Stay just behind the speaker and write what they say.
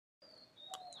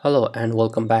Hello and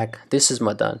welcome back. This is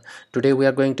Madan. Today we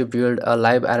are going to build a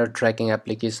live error tracking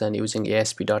application using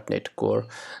ASP.NET Core.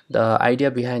 The idea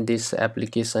behind this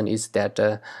application is that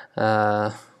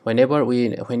whenever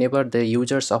the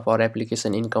users of our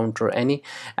application encounter any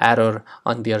error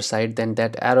on their side, then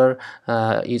that error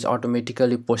is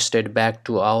automatically posted back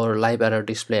to our live error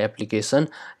display application,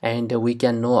 and we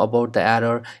can know about the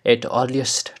error at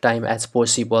earliest time as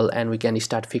possible, and we can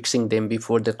start fixing them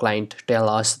before the client tell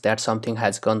us that something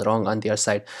has gone wrong on their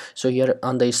side. So here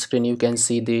on the screen you can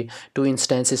see the two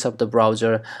instances of the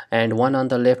browser, and one on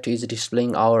the left is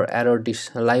displaying our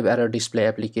live error display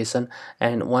application,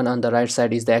 and one on the right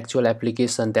side is the actual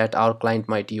application that our client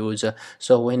might use.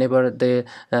 So whenever the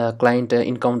client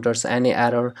encounters any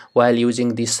error while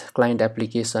using this client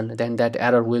application, then that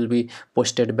error will be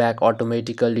posted back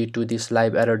automatically to this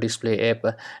live error display app,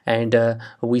 and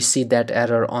we see that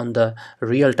error on the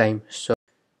real time.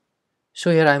 So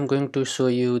here I'm going to show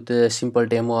you the simple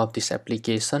demo of this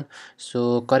application.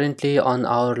 So currently on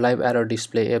our live error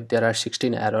display app there are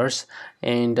 16 errors,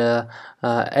 and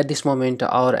at this moment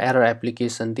our error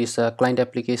application, this client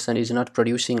application, is not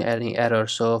producing any error.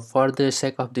 So for the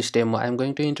sake of this demo I'm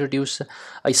going to introduce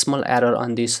a small error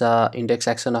on this index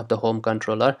action of the home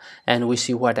controller, and we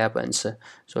see what happens.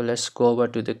 So let's go over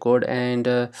to the code,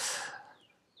 and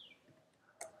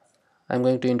I'm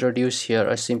going to introduce here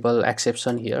a simple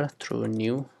exception here through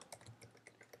new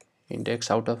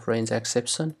index out of range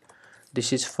exception.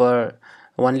 This is for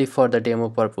only for the demo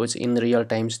purpose. In real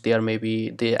times there may be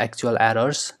the actual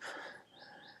errors,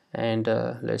 and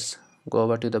let's go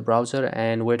over to the browser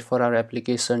and wait for our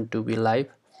application to be live.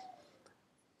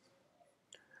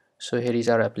 So here is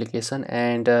our application,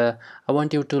 and I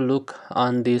want you to look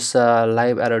on this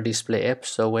live error display app.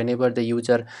 So whenever the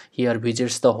user here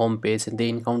visits the home page, they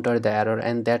encounter the error,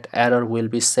 and that error will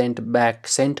be sent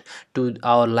to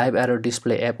our live error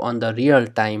display app on the real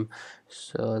time.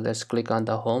 So let's click on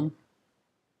the home,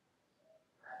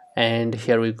 and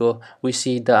here we go. We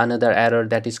see the another error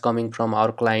that is coming from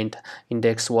our client.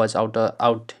 Index was outside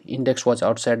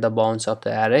the bounds of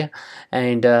the array,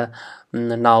 and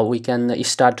now we can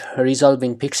start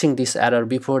fixing this error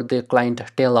before the client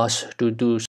tell us to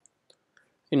do.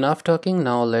 Enough talking,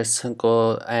 now let's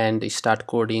go and start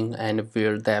coding and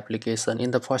build the application.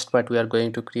 In the first part we are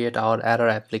going to create our error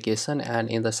application, and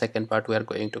in the second part we are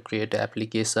going to create an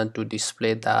application to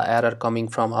display the error coming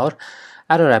from our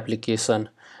error application.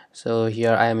 So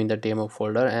here I am in the demo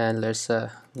folder, and let's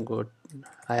go.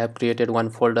 I have created one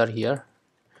folder here,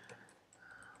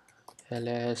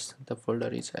 ls. The folder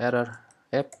is error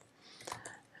app,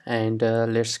 and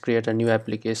let's create a new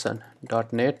application.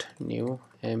 .NET new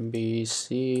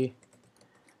mbc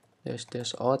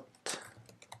dash auth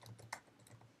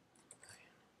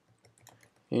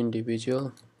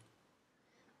individual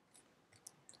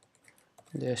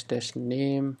dash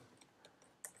name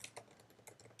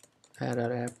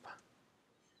error app,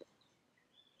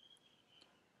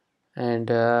 and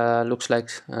looks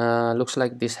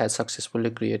like this has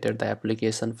successfully created the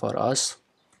application for us.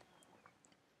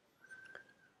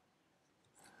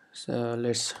 So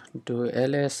let's do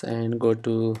ls and go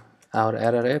to our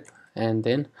error app, and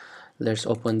then let's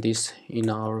open this in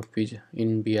our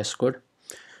in VS Code.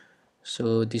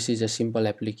 So this is a simple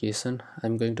application.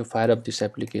 I'm going to fire up this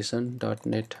application.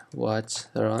 .NET watch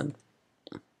run.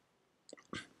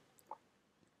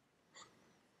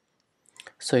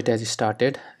 So it has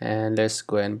started, and let's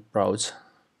go and browse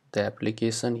the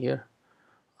application here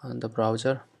on the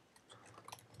browser.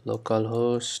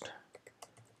 Localhost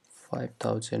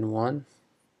 5001,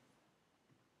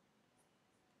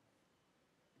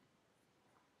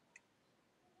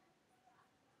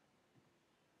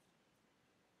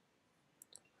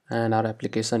 and our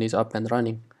application is up and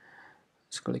running.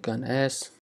 Let's click on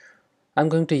S. I'm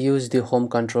going to use the home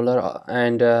controller,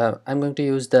 and I'm going to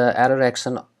use the error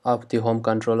action of the home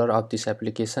controller of this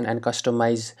application and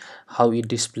customize how it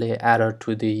display error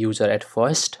to the user at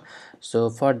first. So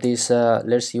for this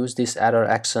let's use this error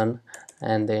action,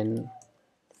 and then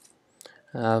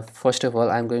first of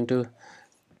all I'm going to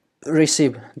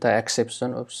receive the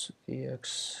exception. Oops,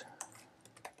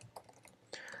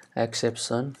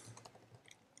 exception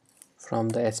from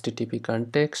the http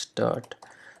context dot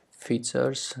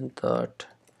features dot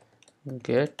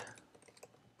get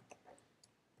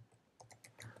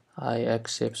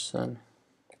exception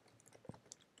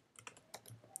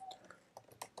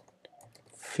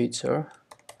feature.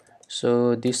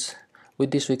 So this, with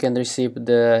this we can receive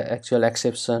the actual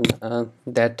exception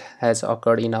that has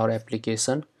occurred in our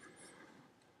application,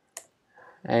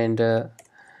 and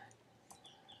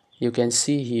you can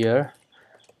see here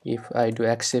If I do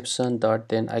exception dot,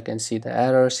 then I can see the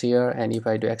errors here, and if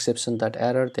I do exception dot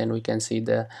error, then we can see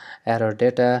the error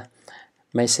data,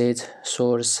 message,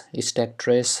 source, stack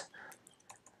trace.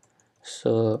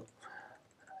 So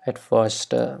at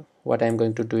first what I'm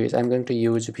going to do is I'm going to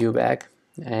use viewback,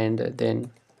 and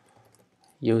then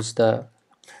use the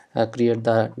create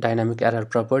the dynamic error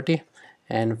property,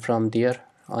 and from there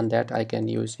on that I can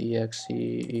use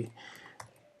exe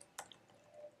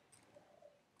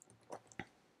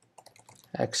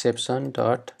exception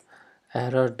dot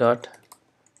error dot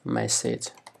message.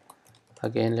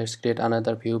 Again, let's create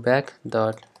another viewback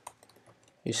dot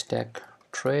stack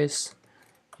trace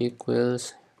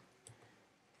equals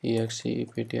exe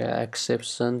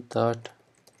exception dot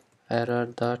error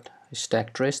dot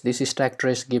stack trace. This stack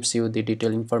trace gives you the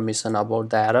detailed information about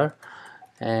the error,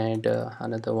 and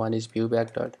another one is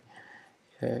viewback dot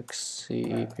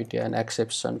except and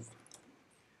exception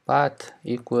path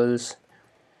equals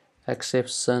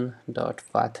exception dot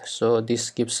path. So this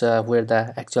gives where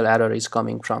the actual error is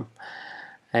coming from,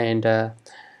 and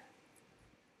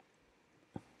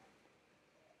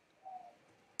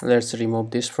let's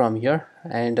remove this from here,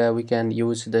 and we can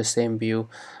use the same view.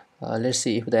 Let's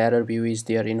see if the error view is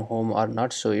there in home or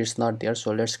not. So it's not there,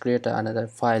 so let's create another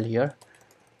file here,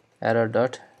 error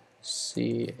dot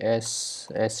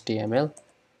cshtml,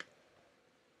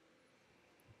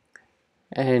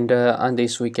 and on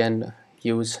this we can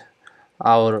use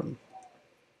our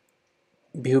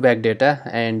viewback data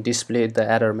and display the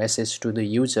error message to the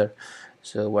user.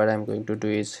 So what I'm going to do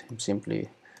is simply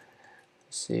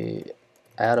say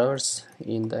errors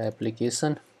in the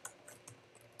application,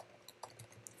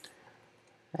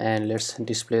 and let's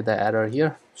display the error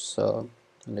here. So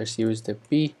let's use the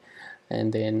p,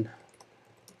 and then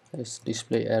let's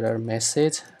display error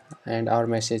message, and our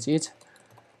message is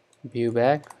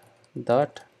viewback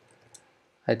dot,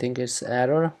 I think it's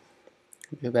error,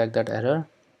 viewback dot error.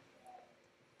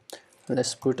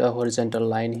 Let's put a horizontal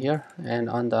line here, and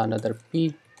on the another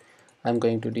p I'm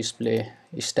going to display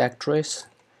stack trace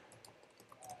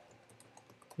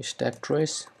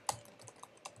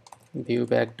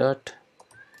viewback dot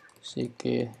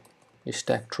ck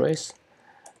stack trace,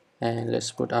 and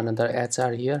let's put another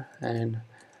hr here, and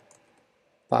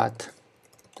path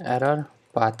error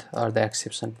path, or the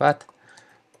exception path,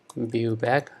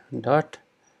 viewback dot,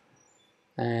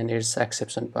 and its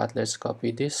exception path. Let's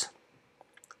copy this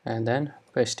and then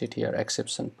paste it here,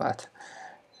 exception path.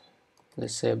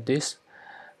 Let's save this,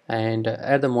 and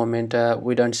at the moment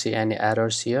we don't see any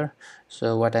errors here.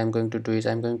 So what I'm going to do is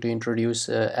I'm going to introduce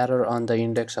error on the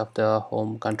index of the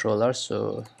home controller.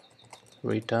 So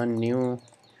return new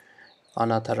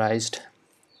unauthorized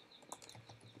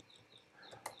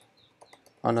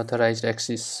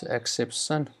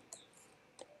exception.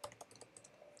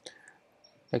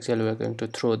 Actually we're going to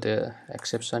throw the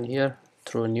exception here,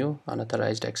 throw new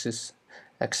unauthorized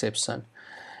exception.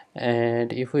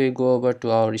 And if we go over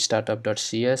to our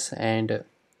startup.cs and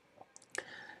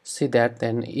see that,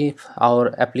 then if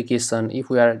our application, if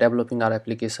we are developing our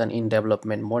application in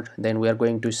development mode, then we are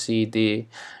going to see the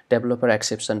developer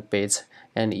exception page,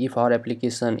 and if our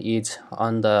application is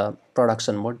on the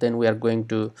production mode, then we are going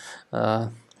to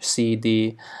see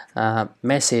the error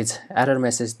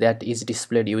message that is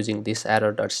displayed using this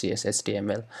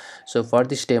error.cshtml. So for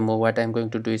this demo, what I'm going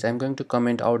to do is I'm going to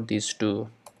comment out these two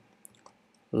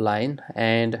line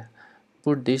and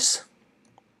put this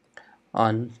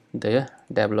on the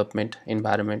development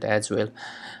environment as well.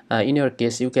 In your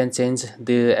case, you can change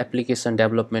the application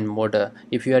development mode.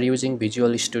 If you are using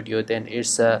Visual Studio, then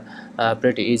it's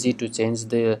pretty easy to change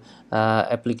the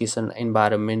application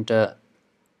environment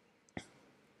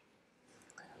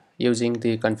using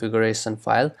the configuration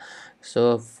file.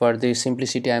 So for the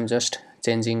simplicity, I'm just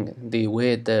changing the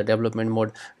way the development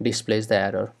mode displays the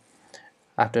error.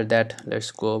 After that,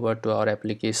 let's go over to our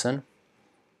application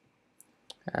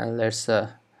and let's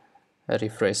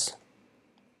refresh,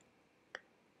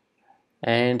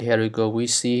 and here we go. We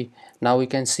see now, we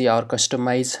can see our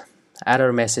customized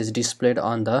error message displayed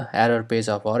on the error page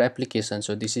of our application.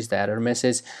 So this is the error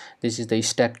message, this is the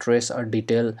stack trace or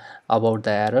detail about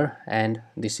the error, and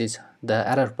this is the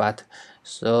error path.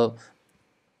 So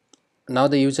now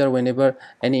the user, whenever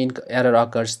any error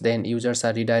occurs, then users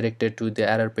are redirected to the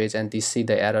error page and they see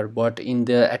the error. But in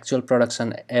the actual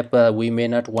production app, we may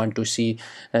not want to see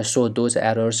show those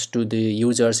errors to the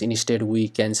users. Instead, we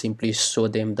can simply show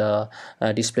them the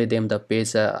display them the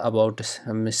page about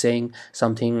saying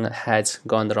something has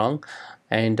gone wrong.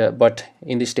 And but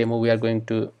in this demo we are going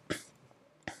to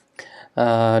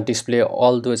display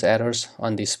all those errors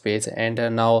on this page. And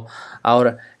now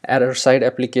our error side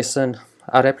application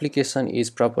our application is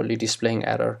properly displaying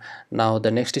error. Now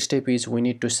the next step is we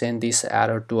need to send this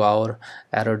error to our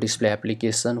error display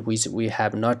application, which we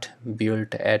have not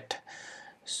built yet.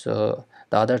 So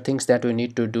the other things that we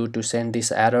need to do to send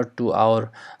this error to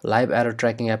our live error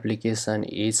tracking application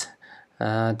is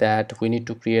that we need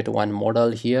to create one model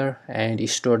here and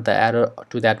store the error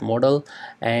to that model,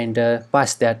 and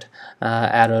pass that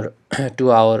error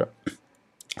to our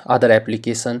other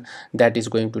application that is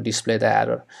going to display the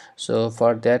error. So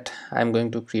for that I'm going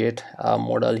to create a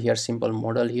model here, simple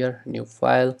model here, new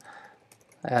file,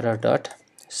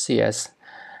 error.cs,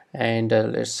 and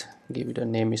let's give it a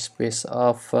namespace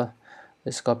of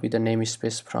let's copy the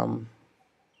namespace from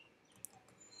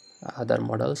other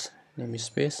models,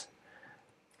 namespace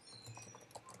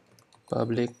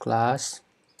public class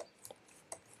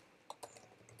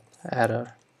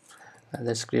error, and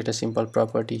let's create a simple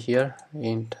property here,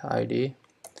 int id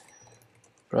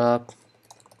prop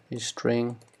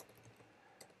string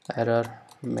error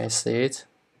message,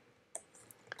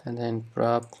 and then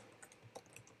prop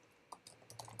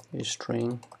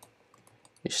string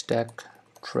stack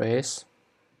trace,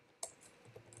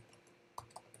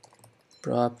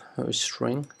 prop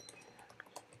string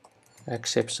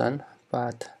exception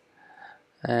path,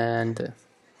 and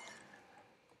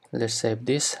let's save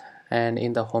this. And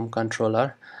in the home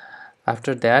controller,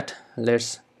 after that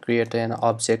let's create an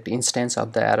object instance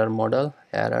of the error model,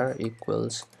 error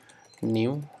equals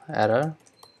new error,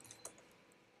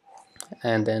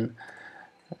 and then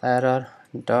error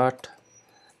dot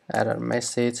error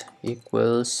message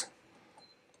equals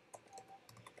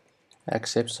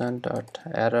exception dot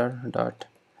error dot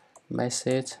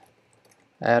message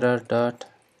error dot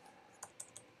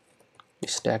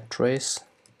stack trace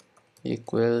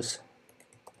equals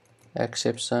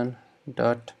exception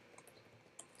dot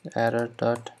error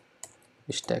dot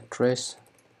stack trace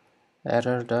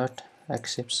error dot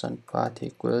exception path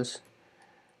equals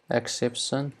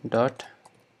exception dot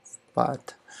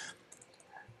path.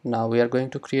 Now we are going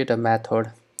to create a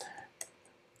method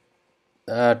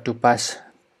to pass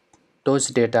those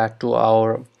data to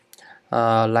our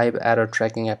live error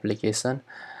tracking application,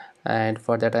 and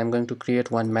for that I'm going to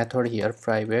create one method here,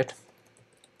 private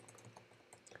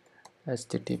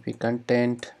http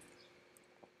content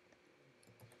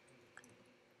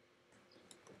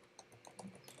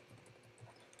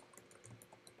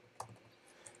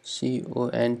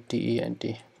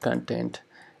content,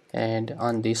 and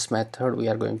on this method we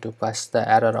are going to pass the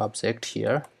error object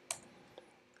here.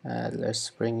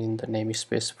 Let's bring in the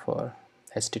namespace for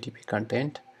http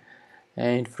content,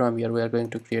 and from here we are going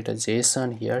to create a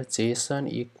JSON here,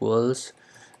 JSON equals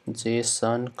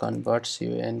JSON convert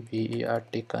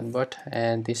convert convert,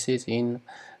 and this is in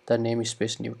the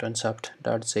namespace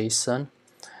newtonsoft.json,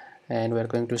 and we are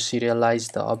going to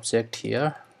serialize the object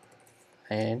here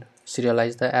and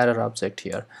serialize the error object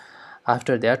here.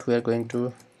 After that we are going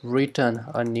to return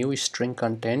a new string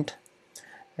content,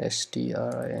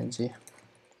 string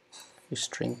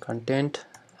string content,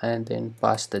 and then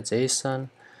pass the JSON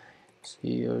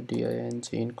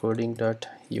coding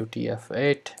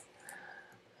encoding.utf-8,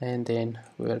 and then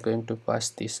we are going to pass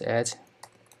this as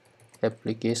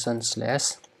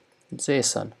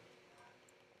application/json.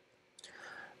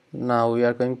 Now we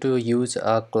are going to use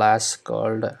a class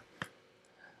called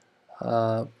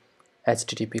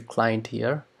HTTP client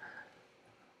here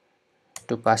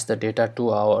to pass the data to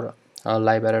our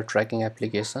live error tracking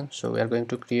application. So we are going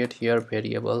to create here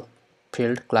variable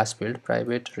field, class field,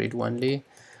 private read only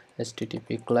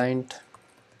HTTP client,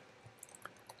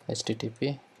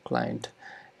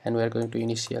 and we are going to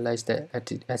initialize the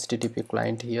HTTP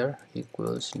client here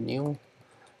equals new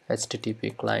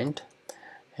HTTP client,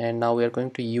 and now we are going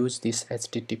to use this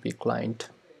HTTP client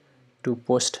to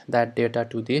post that data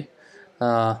to the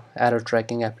error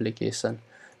tracking application.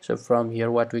 So from here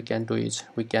what we can do is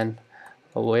we can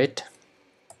await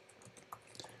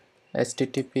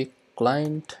HTTP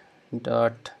client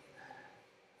dot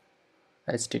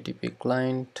HTTP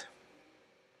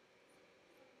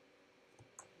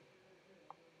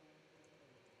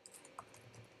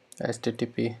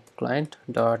client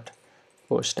dot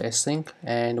post async,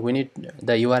 and we need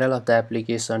the URL of the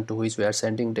application to which we are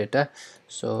sending data.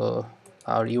 So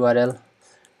our URL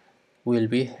will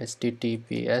be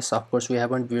https, of course we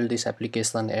haven't built this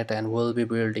application yet and we'll be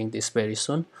building this very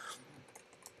soon,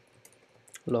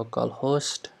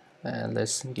 localhost, and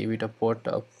let's give it a port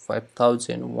of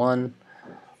 5001,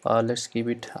 let's give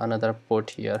it another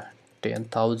port here,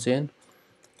 10,000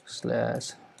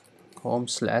 slash home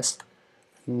slash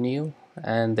new,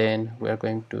 and then we are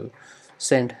going to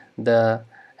send the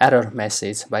error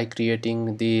message by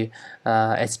creating the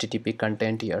HTTP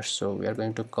content here. So we are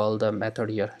going to call the method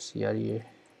here CRE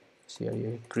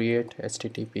create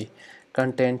HTTP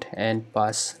content and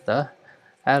pass the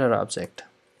error object.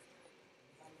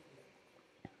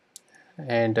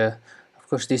 And of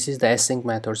course this is the async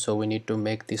method, so we need to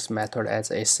make this method as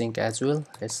async as well.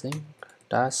 Async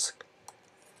task,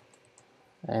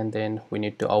 and then we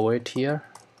need to await here,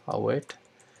 await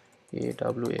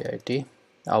await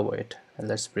await, and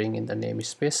let's bring in the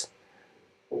namespace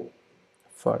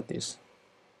for this.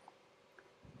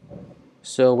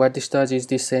 So what this does is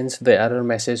this sends the error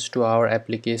message to our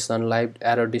application, live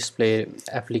error display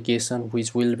application,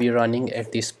 which will be running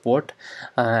at this port,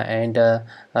 and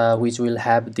which will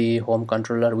have the home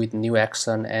controller with new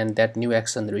action, and that new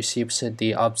action receives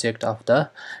the object of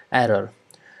the error.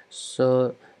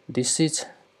 So this is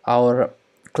our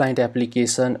client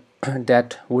application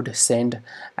that would send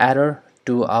error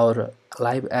to our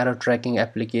live error tracking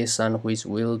application, which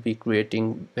we'll be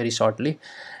creating very shortly.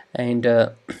 And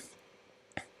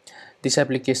this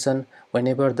application,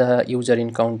 whenever the user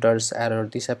encounters error,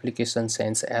 this application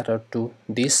sends error to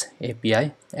this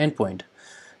API endpoint.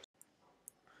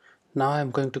 Now I'm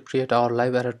going to create our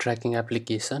live error tracking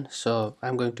application. So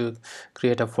I'm going to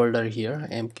create a folder here,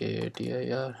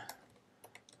 mkdir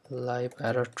live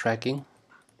error tracking.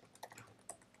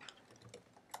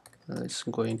 Let's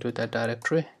go into that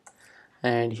directory,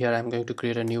 and here I'm going to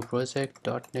create a new project,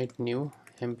 .NET new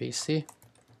MVC.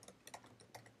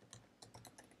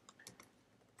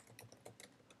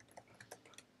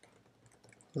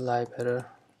 Live error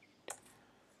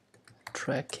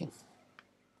tracking.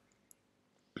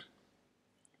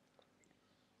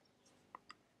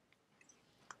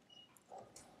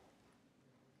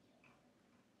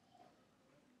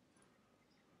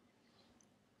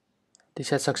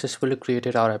 This has successfully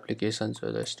created our application, so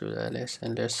let's do the ls,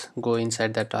 and let's go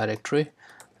inside that directory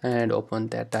and open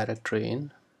that directory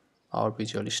in our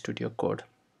Visual Studio Code.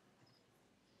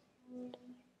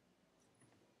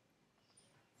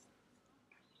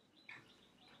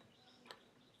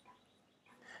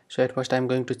 So at first I'm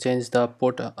going to change the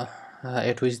port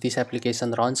at which this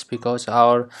application runs, because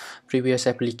our previous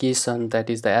application, that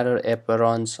is the error app,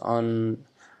 runs on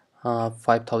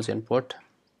 5000 port.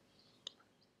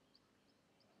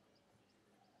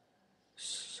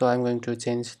 So I'm going to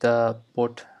change the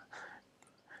port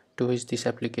to which this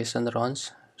application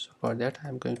runs. So for that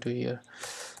I'm going to here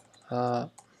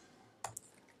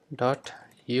dot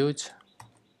use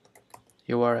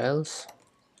urls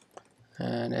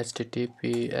and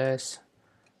https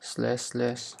 /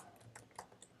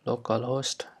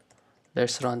 localhost.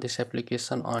 Let's run this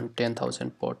application on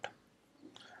 10,000 port.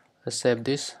 Let's save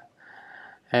this,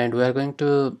 and we are going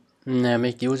to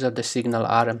make use of the signal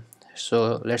R.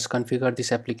 So let's configure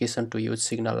this application to use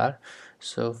signal R.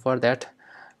 So for that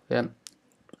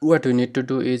what we need to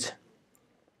do is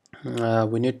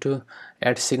we need to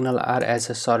add signal R as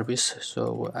a service.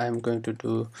 So I'm going to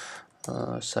do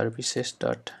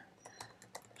services.add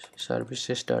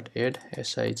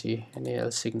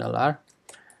signal signal R.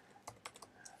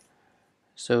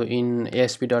 So in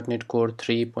ASP.NET Core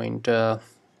 3.0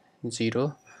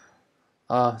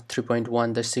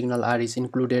 3.1, the signal R is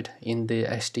included in the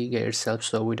SDK itself,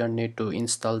 so we don't need to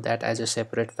install that as a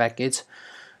separate package.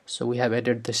 So we have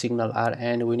added the signal R,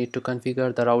 and we need to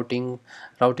configure the routing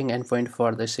endpoint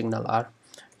for the signal R.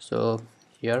 So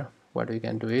here what we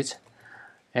can do is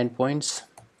endpoints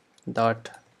dot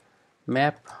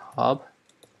map hub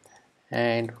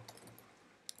and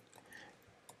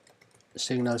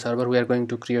signal server. We are going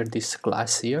to create this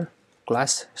class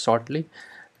shortly,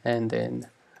 and then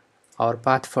our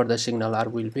path for the signal R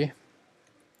will be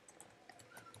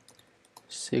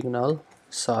signal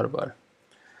server.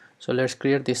 So let's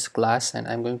create this class, and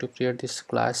I'm going to create this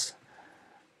class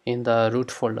in the root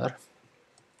folder,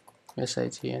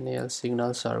 signal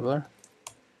signal server,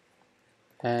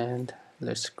 and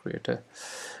let's create a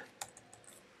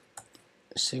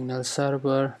signal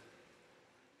server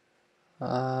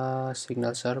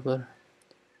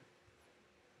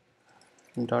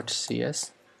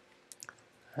 .cs,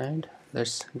 and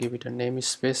let's give it a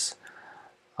namespace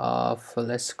of,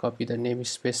 let's copy the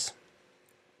namespace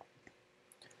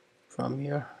from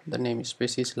here. The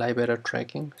namespace is live error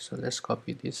tracking, so let's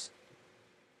copy this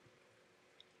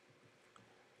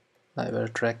live error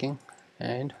tracking,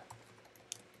 and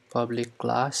public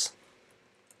class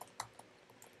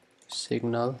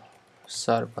signal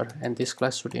server, and this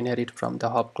class should inherit from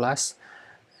the hub class.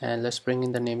 And let's bring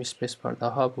in the namespace for the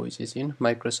hub, which is in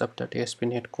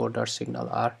microsoft.ASP.NET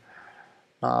Core.signal-R.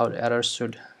 Now our errors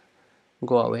should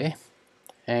go away,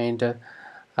 and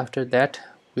after that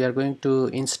we are going to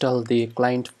install the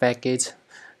client package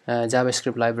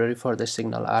JavaScript library for the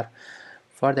SignalR.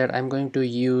 For that, I'm going to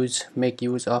make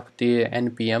use of the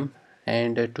npm,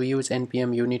 and to use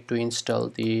npm you need to install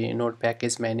the node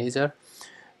package manager,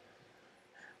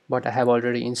 but I have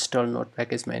already installed node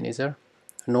package manager,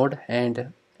 node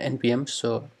and npm.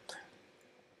 So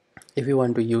if you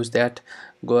want to use that,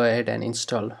 go ahead and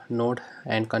install node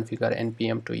and configure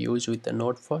npm to use with the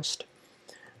node first.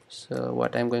 So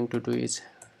what I'm going to do is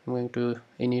I'm going to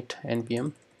init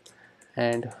npm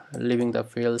and leaving the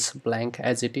fields blank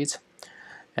as it is,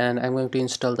 and I'm going to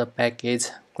install the package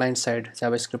client-side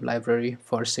JavaScript library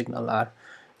for SignalR.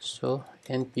 So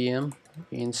npm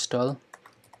install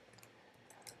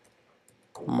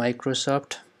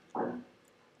Microsoft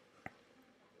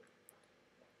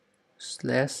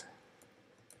slash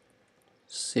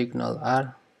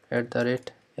SignalR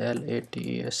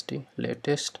 @latest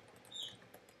latest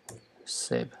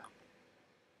save.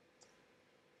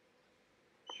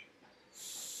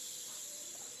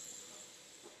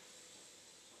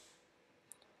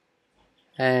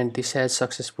 And this has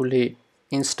successfully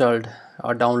installed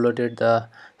or downloaded the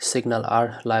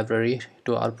SignalR library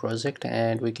to our project,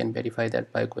 and we can verify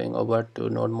that by going over to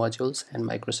node modules and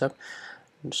Microsoft.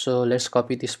 So let's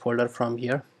copy this folder from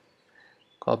here,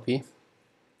 copy,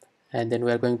 and then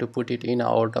we are going to put it in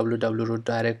our www root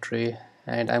directory,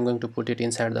 and I'm going to put it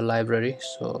inside the library.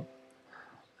 So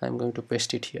I'm going to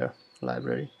paste it here,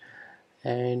 library,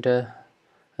 and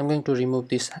I'm going to remove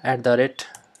this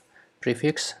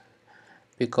prefix,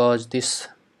 because this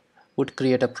would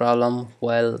create a problem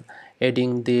while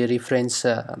adding the reference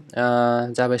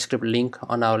JavaScript link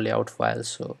on our layout file.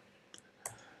 So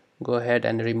go ahead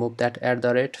and remove that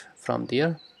from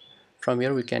there. From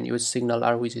here we can use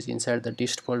SignalR, which is inside the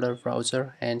dist folder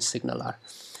browser, and SignalR.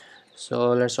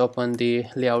 So let's open the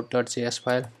layout.js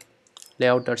file,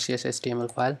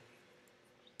 layout.cshtml file,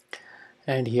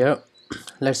 and here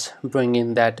let's bring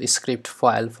in that script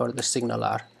file for the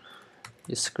SignalR.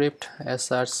 Script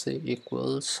src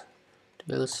equals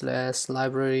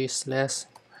 /library/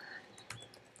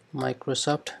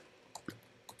 Microsoft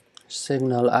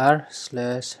SignalR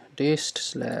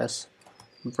 /dist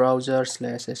 /browser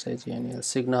 /signal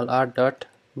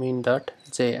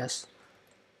SignalR.min.js.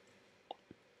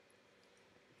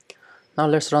 Now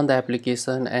let's run the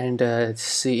application and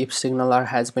see if SignalR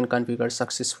has been configured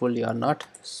successfully or not.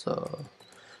 So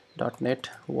 .NET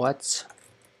watch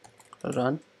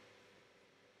run.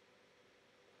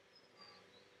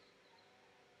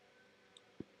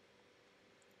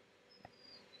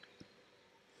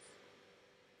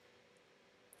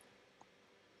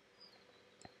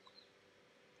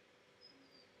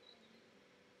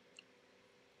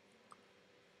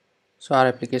 So our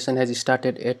application has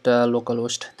started at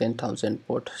localhost 10,000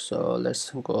 port. So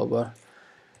let's go over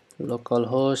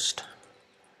localhost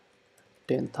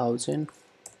 10,000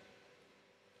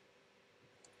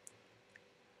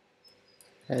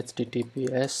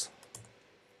 https.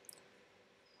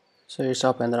 So it's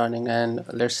up and running, and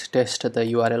let's test the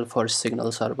URL for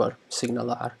Signal server,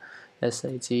 SignalR,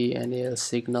 SIGNAL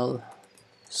Signal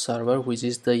server, which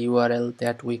is the URL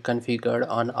that we configured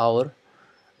on our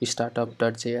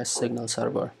startup.js Signal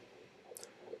server.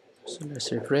 So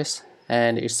let's refresh,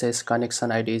 and it says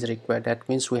connection ID is required. That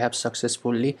means we have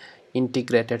successfully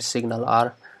integrated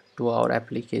SignalR to our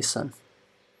application.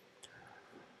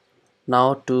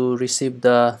 Now to receive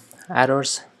the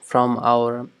errors from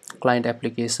our client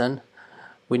application,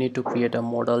 we need to create a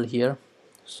model here.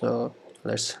 So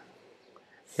let's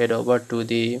head over to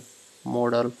the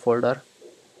model folder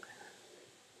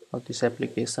of this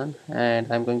application,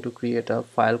 and I'm going to create a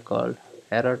file called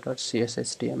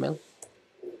error.cshtml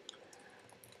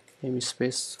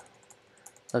namespace.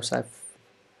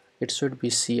 It should be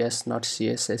cs, not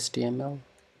cshtml.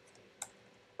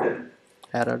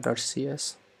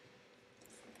 Error.cs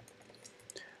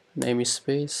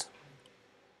namespace,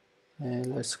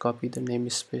 and let's copy the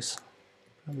namespace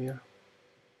from here.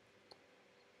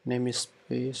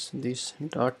 Namespace this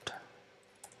dot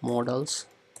models,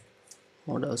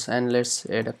 and let's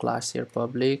add a class here,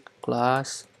 public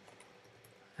class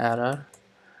error,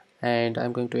 and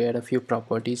I'm going to add a few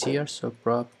properties here. So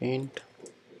prop int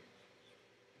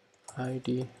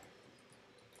id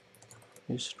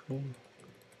string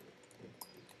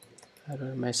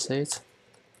error message,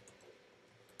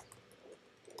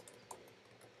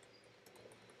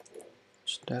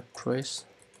 step trace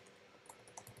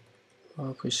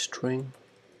of string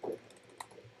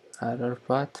error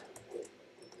path,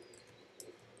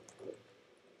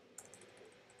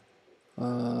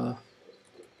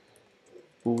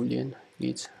 boolean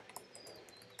is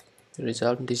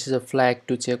resolved. This is a flag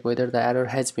to check whether the error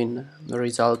has been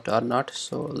resolved or not.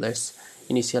 So let's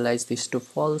initialize this to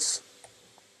false,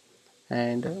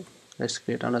 and let's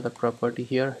create another property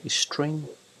here, string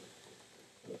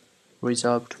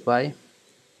resolved by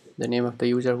the name of the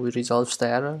user who resolves the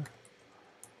error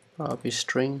of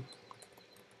string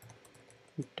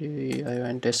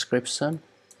and description.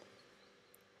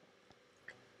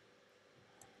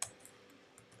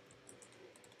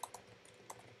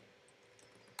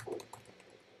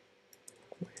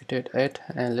 It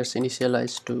and let's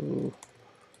initialize to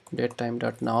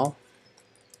datetime.now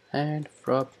and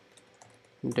prop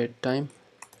datetime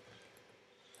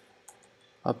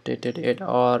updated it,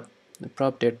 or the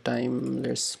prop datetime,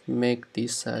 let's make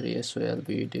this array as well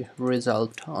be the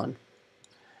result on.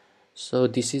 So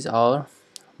this is our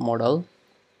model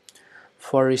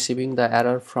for receiving the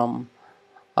error from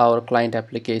our client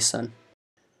application.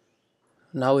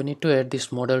 Now we need to add this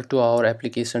model to our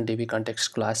application db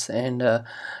context class, and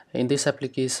in this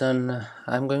application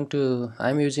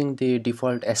I'm using the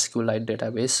default SQLite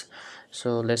database.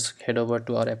 So let's head over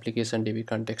to our application db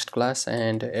context class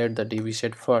and add the db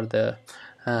set for the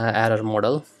error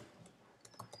model.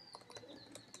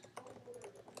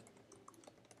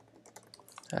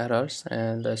 Errors,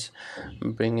 and let's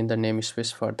bring in the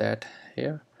namespace for that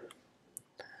here.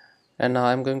 And now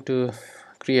I'm going to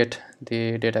create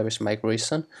the database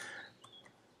migration.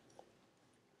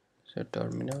 So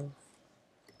terminal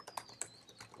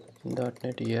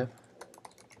 .NET EF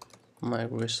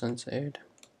migrations add.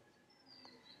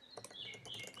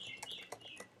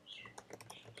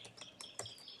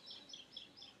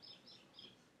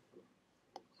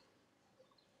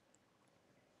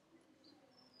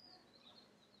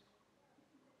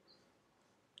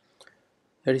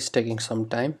 It is taking some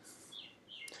time.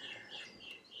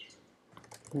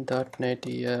 .NET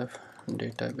EF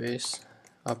database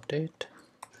update.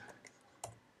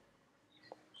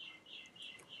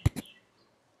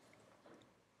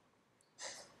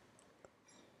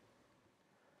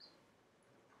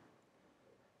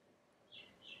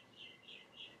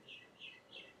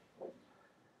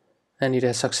 And it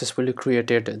has successfully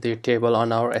created the table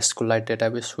on our SQLite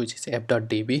database, which is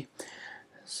app.db.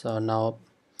 So now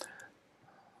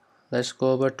let's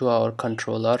go over to our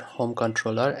controller, home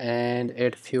controller, and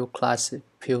add few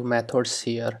methods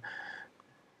here.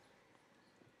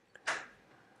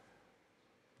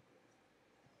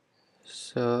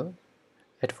 So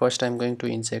at first I'm going to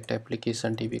inject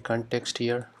application db context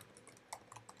here,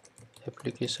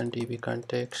 application db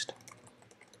context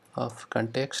of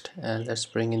context, and let's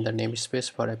bring in the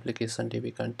namespace for application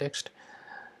db context,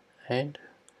 and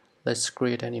let's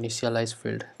create an initialize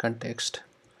field context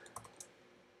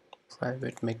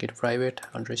private, make it private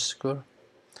underscore,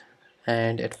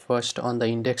 and at first on the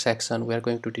index action we are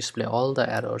going to display all the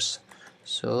errors.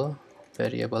 So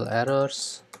variable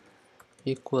errors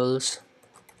equals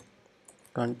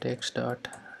context dot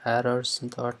errors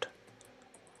dot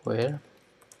where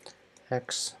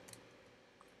x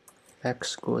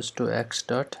goes to x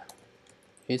dot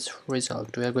its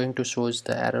result. We are going to show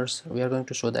the errors, we are going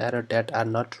to show the error that are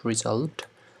not resolved,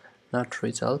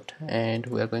 and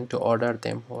we are going to order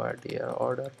them where they are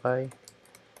ordered by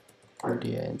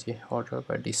ding, order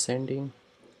by descending.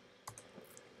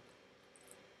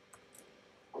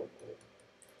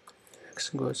 X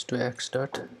goes to x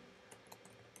dot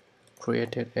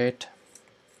created at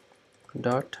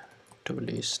dot to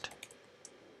list,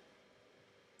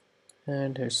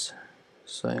 and it's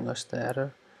showing us the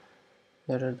error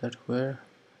that where,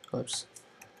 oops,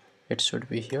 it should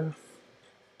be here.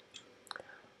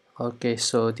 Okay,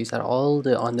 so these are all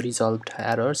the unresolved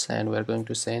errors, and we're going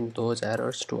to send those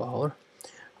errors to our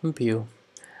view.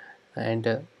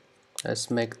 And let's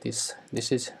make this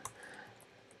is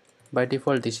by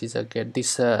default, this is a get,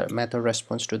 this method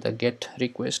responds to the get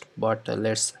request, but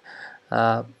let's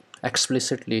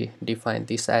explicitly define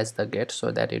this as the get,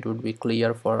 so that it would be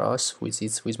clear for us which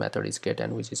method is get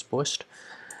and which is post.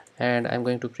 And I'm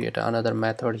going to create another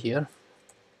method here,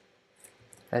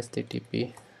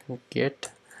 http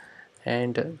get,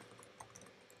 and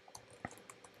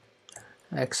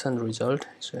action result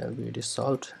shall be the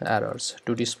solved errors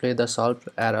to display the solved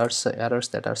errors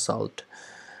that are solved.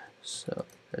 So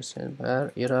let's say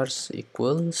where errors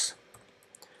equals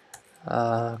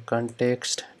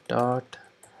context dot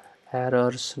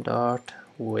errors dot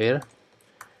where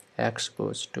x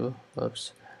goes to,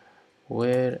 oops,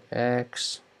 where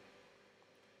x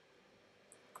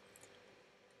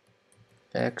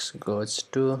goes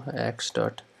to x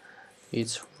dot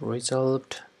is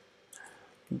resolved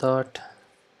dot,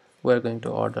 we're going to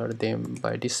order them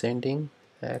by descending,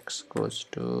 x goes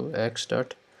to x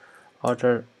dot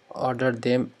order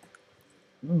them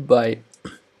by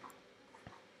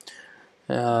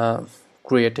uh,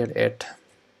 created at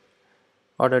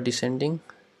order descending,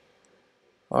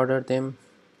 order them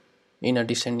in a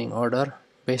descending order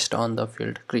based on the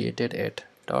field created at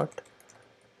dot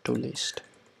to list,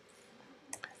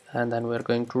 and then we're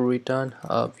going to return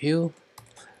a view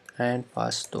and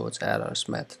pass those errors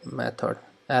method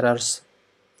errors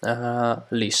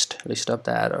list of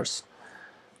the errors.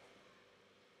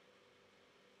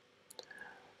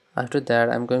 After that,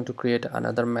 I'm going to create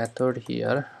another method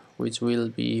here, which will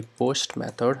be post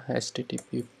method,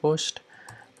 http post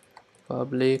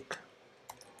public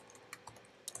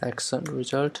action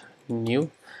result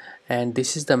new, and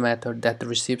this is the method that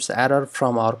receives error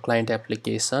from our client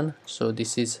application. So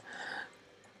this is,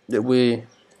 we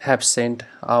have sent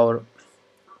our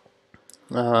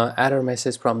error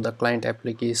message from the client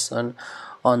application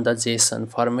on the JSON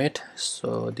format,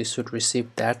 so this should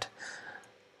receive that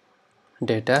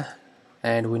data,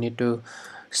 and we need to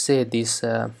say this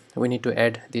we need to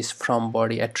add this from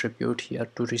body attribute here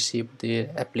to receive the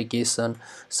application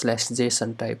slash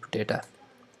JSON type data.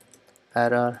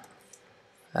 Error,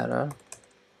 error,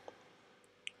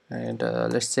 and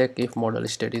let's check if model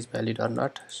state is valid or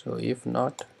not. So if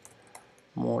not,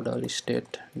 model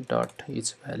state dot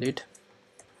is valid,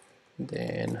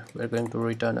 then we're going to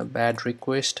return a bad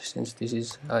request, since this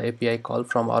is a API call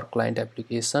from our client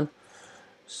application.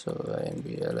 So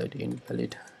INVLid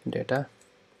invalid data.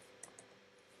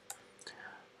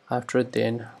 After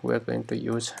then, we're going to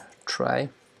use try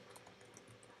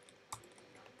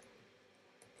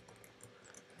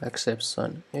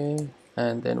exception A,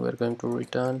 and then we're going to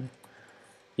return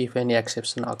if any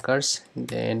exception occurs,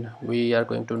 then we are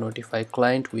going to notify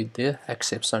client with the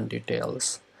exception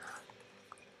details.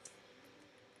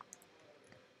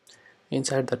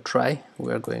 Inside the try,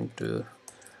 we are going to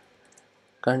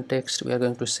context, we are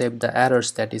going to save the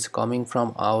errors that is coming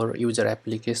from our user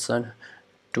application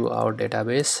to our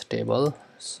database table.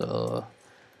 So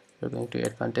we're going to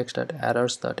add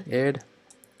context.errors.add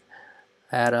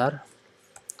error,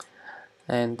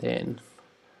 and then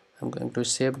I'm going to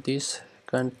save this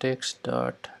context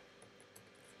dot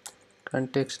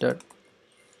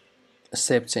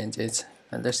save changes,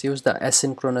 and let's use the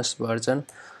asynchronous version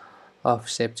of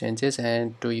save changes.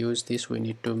 And to use this, we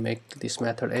need to make this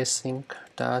method async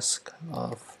task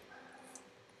of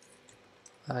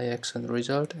iaction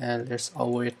result, and let's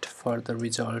await for the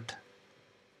result.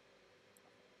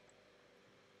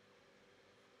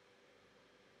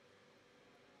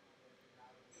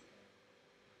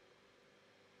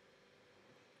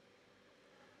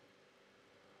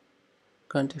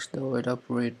 Context the await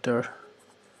operator.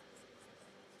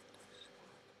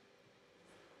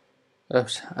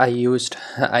 Oops,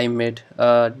 I made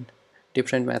a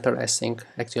different method async.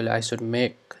 Actually, I should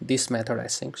make this method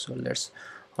async. So let's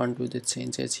undo the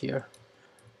changes here.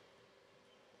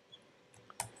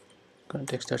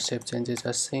 Context.save changes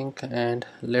async, and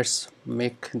let's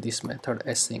make this method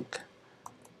async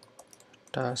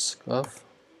task of,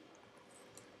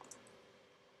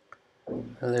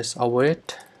 let's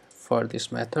await for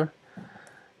this method,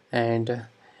 and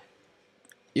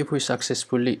if we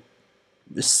successfully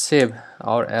save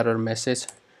our error message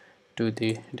to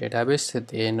the database,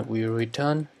 then we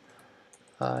return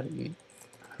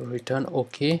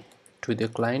OK to the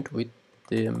client with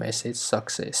the message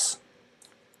success.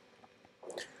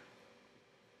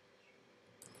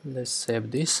 Let's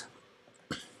save this.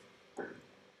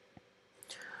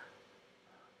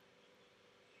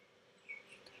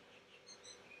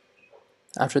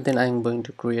 After then, I'm going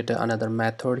to create another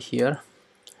method here,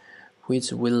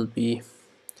 which will be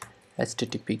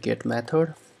http get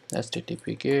method,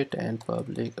 http get and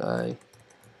public I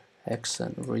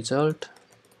action result.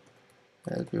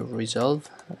 I'll be resolve,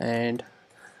 and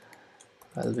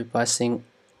I'll be passing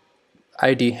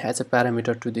id as a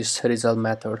parameter to this resolve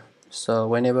method. So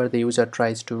whenever the user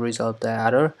tries to resolve the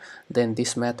error, then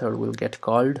this method will get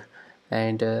called,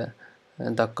 and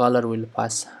the caller will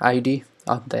pass id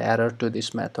of the error to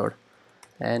this method.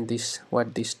 And this,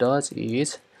 what this does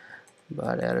is,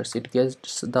 but errors, it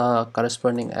gets the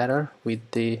corresponding error with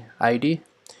the id,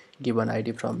 given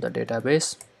id from the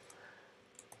database,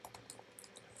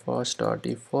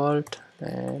 first.default,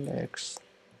 and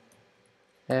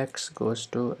x goes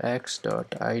to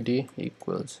x.id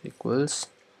equals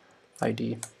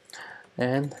id,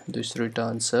 and this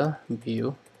returns a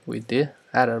view with the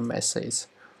error message.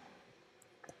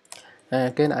 And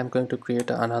again, I'm going to create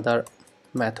another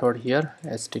method here,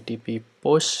 http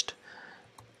post,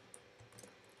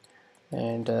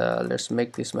 and let's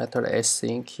make this method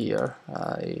async here,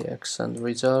 iaction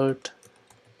result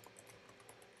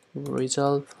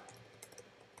resolve,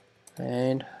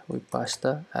 and we pass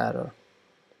the error.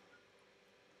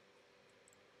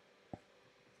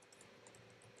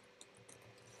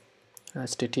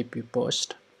 HTTP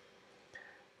post.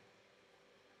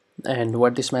 And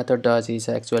what this method does is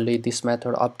actually this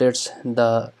method updates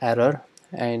the error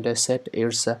and set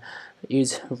its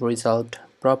is resolved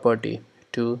property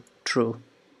to true.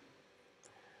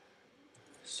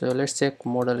 So let's check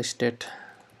model state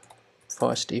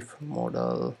first. If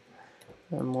model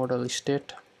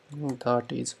state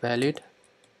dot is valid,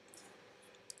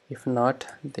 if not,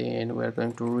 then we're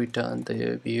going to return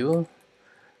the view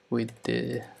with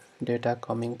the data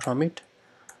coming from it.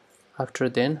 After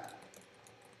then,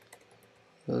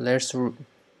 let's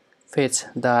fetch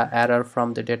the error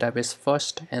from the database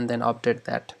first and then update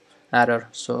that error.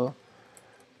 So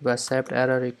saved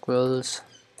error equals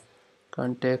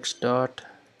context dot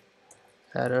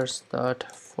errors dot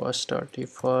first dot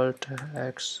default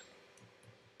x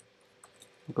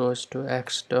goes to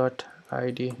x dot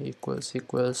id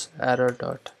equals error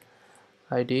dot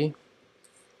id,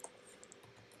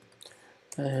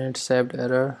 and saved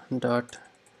error dot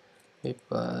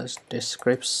equals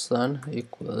description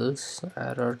equals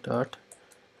error dot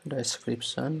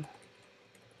description,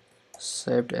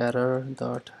 saved error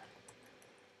dot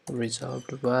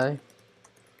resolved by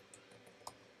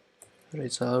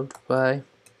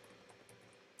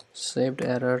saved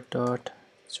error dot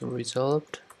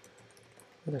resolved.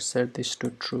 Let's set this to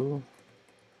true.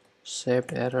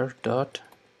 Saved error dot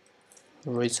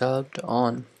resolved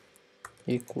on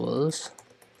equals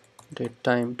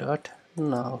datetime dot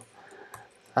now.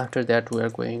 After that, we are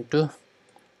going to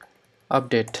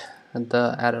update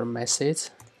the error message,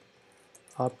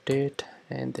 update,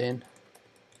 and then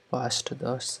pass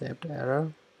the saved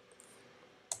error,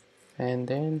 and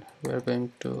then we are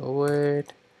going to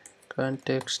await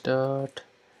context dot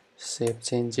save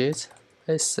changes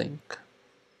async.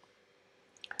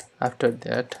 After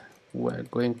that, we are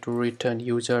going to return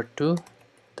user to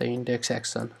the index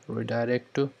action,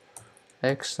 redirect to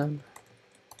action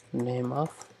name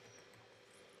of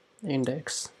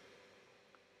index.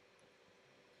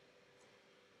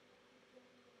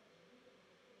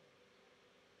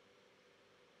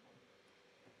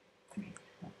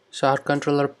 So our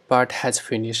controller part has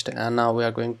finished, and now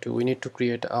we need to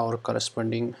create our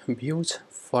corresponding views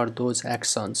for those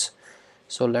actions.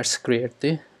 So let's create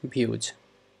the views.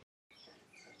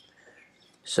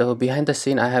 So behind the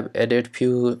scene, I have added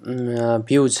few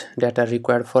views that are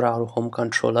required for our home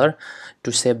controller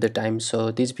to save the time. So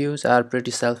these views are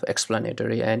pretty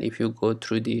self-explanatory, and if you go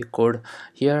through the code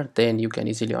here, then you can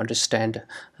easily understand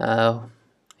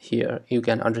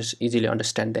easily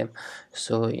understand them.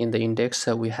 So in the index,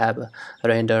 we have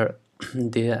render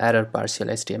the error partial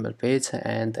HTML page,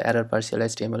 and the error partial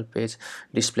HTML page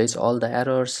displays all the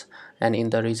errors, and in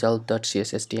the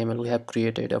result.cshtml we have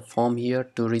created a form here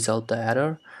to resolve the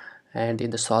error, and in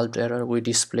the solved error we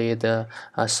display the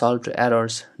solved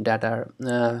errors that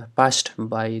are passed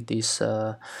by this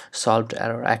solved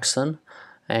error action.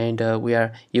 And we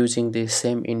are using the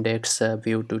same index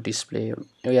view to display,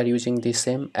 we are using the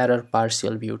same error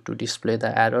partial view to display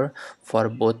the error for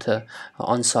both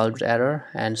unsolved error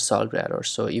and solved error.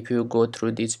 So if you go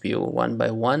through this view one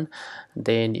by one,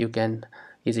 then you can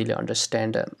easily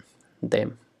understand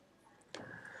them.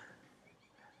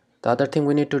 The other thing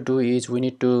we need to do is we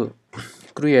need to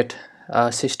create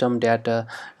a system that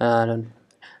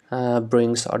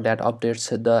brings or that updates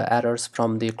the errors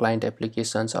from the client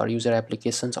applications or user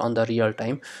applications on the real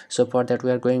time. So for that,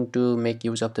 we are going to make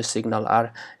use of the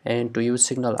SignalR, and to use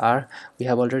SignalR, we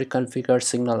have already configured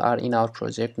SignalR in our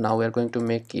project. Now we are going to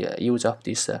make use of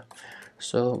this.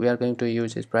 So we are going to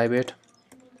use it private.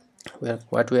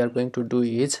 What we are going to do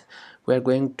is we are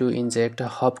going to inject a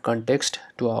hub context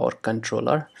to our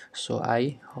controller. So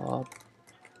I hub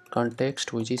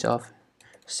context, which is of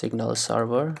Signal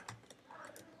server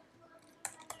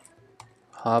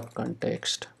hub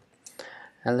context,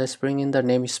 and let's bring in the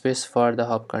namespace for the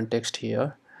hub context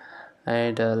here,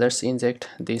 and let's inject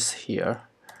this here,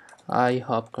 I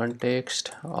hub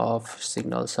context of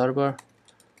Signal server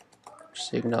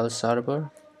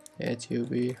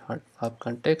hub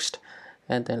context,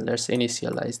 and then let's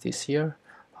initialize this here,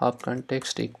 hub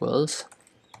context equals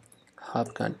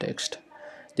hub context.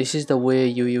 This is the way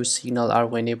you use SignalR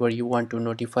whenever you want to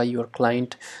notify your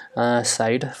client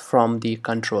side from the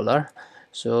controller.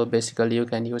 So basically you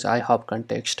can use ihop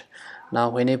context. Now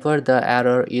whenever the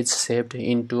error is saved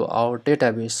into our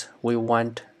database, we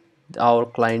want our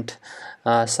client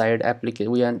side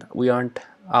application, we want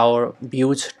our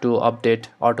views to update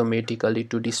automatically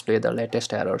to display the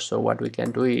latest error. So what we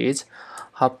can do is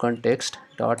hub context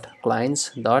dot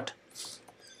clients dot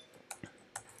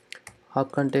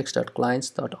hub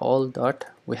context.clients.all dot,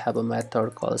 we have a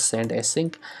method called send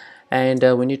async, and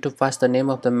we need to pass the name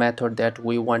of the method that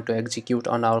we want to execute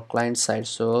on our client side.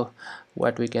 So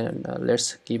what we can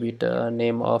let's give it a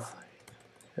name of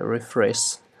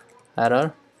refresh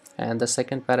error, and the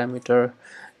second parameter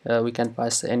we can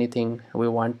pass anything we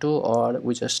want to, or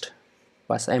we just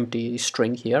pass empty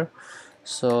string here.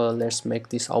 So let's make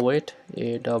this await,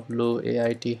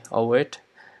 await await,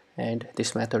 and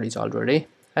this method is already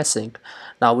async.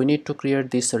 Now we need to create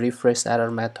this refresh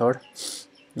error method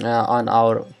on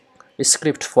our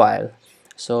script file.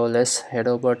 So let's head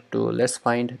over to, let's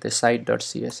find the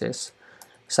site.css,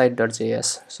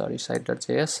 site.js, sorry,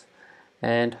 site.js,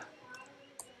 and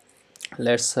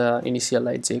let's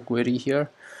initialize jQuery here.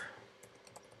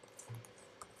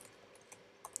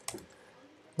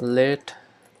 Let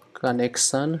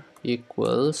connection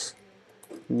equals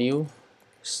new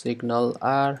signal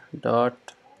r dot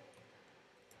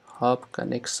hub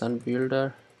connection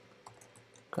builder,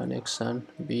 connection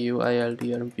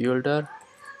builder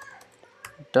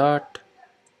dot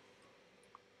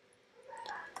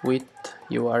with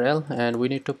URL, and we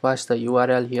need to pass the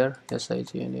URL here,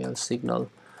 signal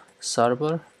signal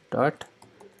server dot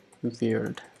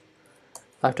build.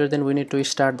 After then we need to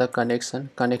start the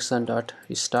connection dot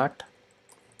start,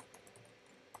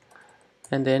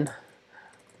 and then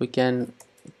we can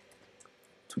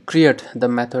create the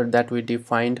method that we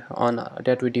define on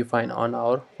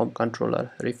our home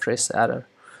controller refresh error.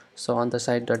 So on the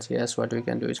site.js, what we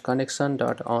can do is connection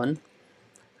dot on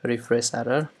refresh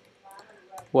error.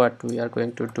 What we are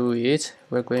going to do is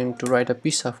we're going to write a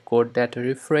piece of code that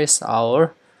refresh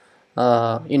our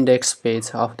index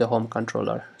page of the home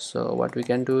controller. So what we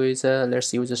can do is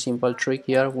let's use a simple trick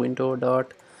here, window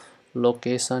dot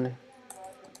location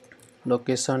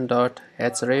dot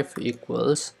href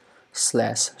equals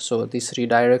slash. So this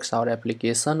redirects our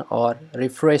application or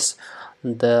refresh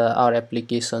our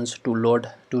applications to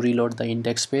reload the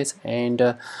index page,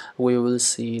 and we will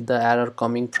see the error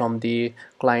coming from the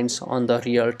clients on the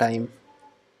real time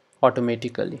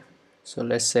automatically. So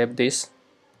let's save this.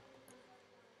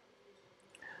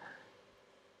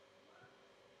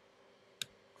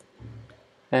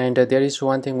 And there is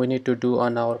one thing we need to do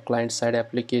on our client side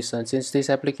application. Since this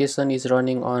application is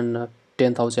running on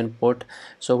 10,000 port,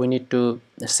 so we need to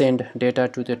send data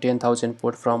to the 10,000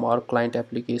 port from our client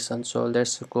application. So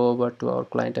let's go over to our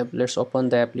client app. Let's open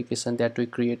the application that we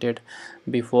created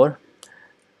before,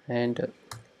 and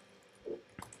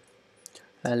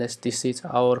this is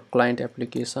our client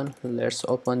application. Let's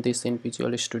open this in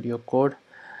Visual Studio Code,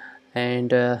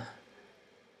 and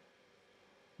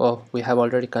oh, we have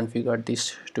already configured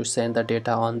this to send the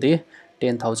data on the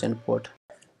 10,000 port.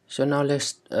 So now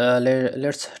let's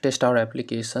test our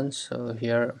application. So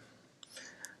here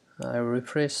I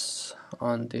refresh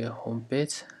on the home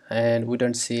page, and we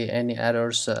don't see any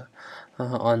errors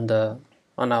on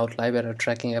our live error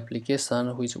tracking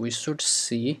application, which we should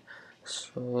see.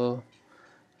 So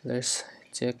let's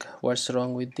check what's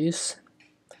wrong with this,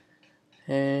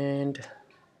 and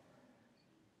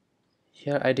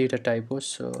here I did a typo,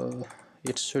 so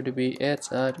it should be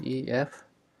href.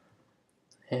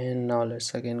 And now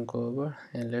let's again go over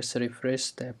and let's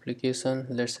refresh the application.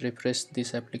 Let's refresh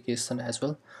this application as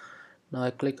well. Now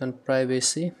I click on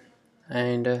privacy,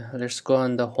 and let's go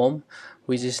on the home,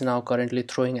 which is now currently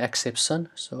throwing exception.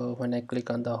 So when I click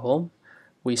on the home,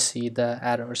 we see the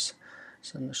errors.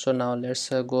 So now let's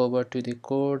go over to the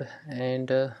code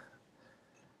and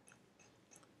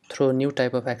throw new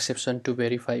type of exception to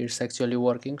verify it's actually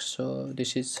working. So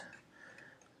this is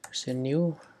a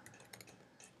new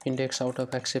index out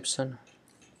of exception,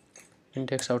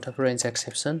 index out of range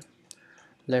exception.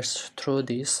 Let's throw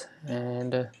this,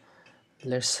 and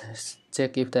let's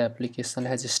check if the application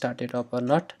has started up or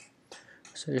not.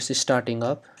 So it's starting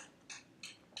up.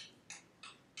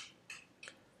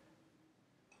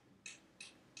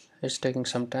 It's taking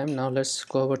some time. Now let's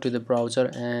go over to the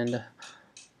browser, and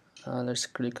let's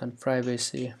click on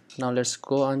privacy. Now let's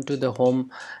go on to the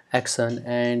home action,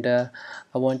 and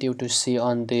I want you to see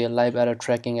on the live error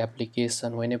tracking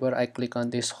application, whenever I click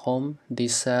on this home,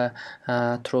 this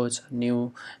throws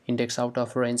new index out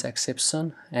of range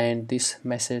exception, and this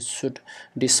message should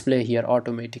display here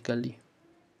automatically.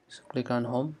 So click on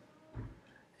home,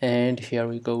 and here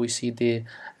we go, we see the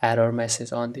error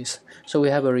message on this. So we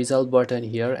have a result button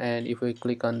here, and if we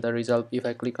click on the result, if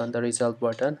I click on the result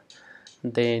button,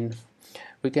 then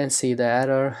we can see the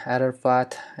error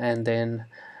path and then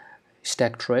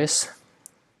stack trace,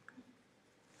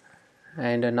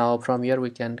 and now from here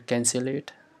we can cancel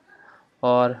it,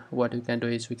 or what we can do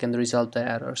is we can resolve the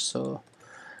error. So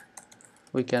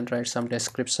we can write some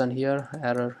description here,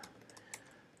 error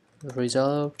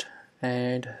resolved,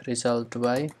 and resolved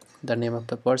by the name of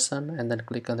the person, and then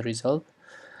click on resolve.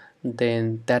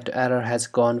 Then that error has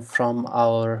gone from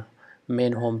our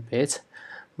main home page.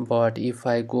 But if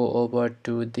I go over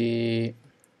to the,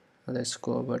 let's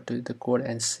go over to the code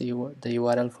and see what the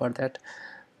URL for that.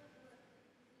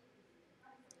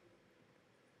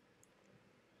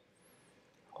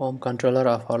 Home controller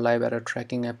of our live error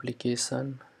tracking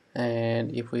application.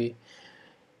 And if we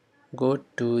go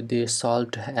to the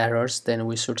solved errors, then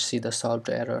we should see the solved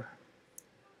error.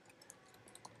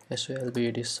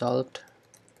 solved solved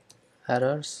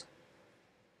errors,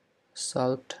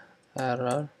 solved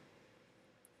error.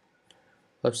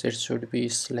 Website should be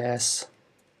slash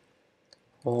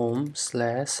home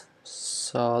slash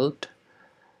solved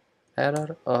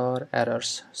error or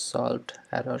errors, solved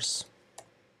errors.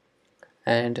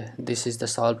 And this is the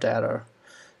solved error.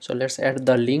 So let's add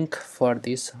the link for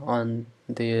this on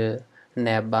the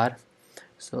navbar.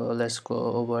 So let's go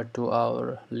over to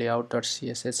our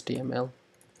layout.cshtml,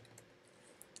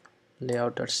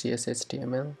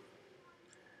 layout.cshtml,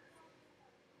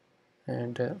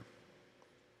 and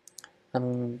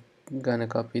I'm gonna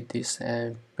copy this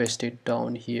and paste it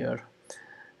down here.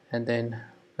 And then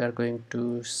we are going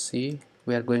to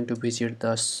visit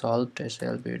the solved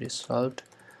solved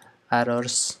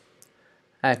errors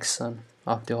action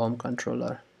of the home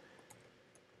controller,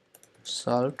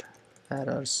 solved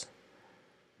errors.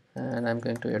 And I'm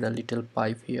going to add a little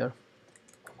pipe here.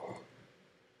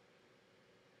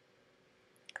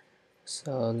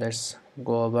 So let's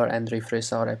go over and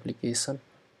refresh our application.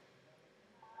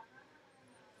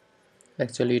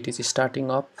 Actually it is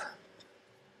starting up,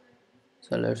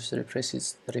 so let's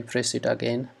refresh it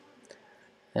again,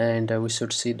 and we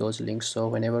should see those links. So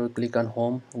whenever we click on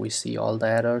home, we see all the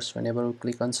errors. Whenever we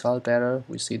click on solved error,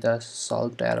 we see the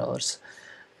solved errors.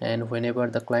 And whenever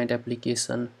the client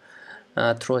application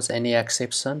throws any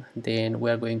exception, then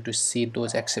we are going to see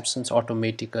those exceptions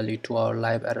automatically to our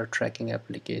live error tracking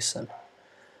application.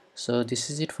 So this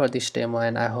is it for this demo,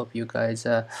 and I hope you guys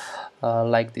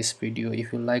like this video.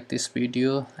 If you like this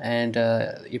video, and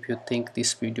if you think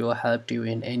this video helped you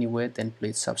in any way, then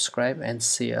please subscribe and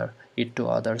share it to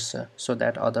others, so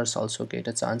that others also get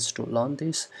a chance to learn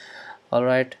this.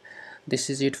 Alright, this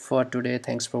is it for today.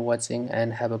 Thanks for watching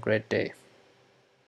and have a great day.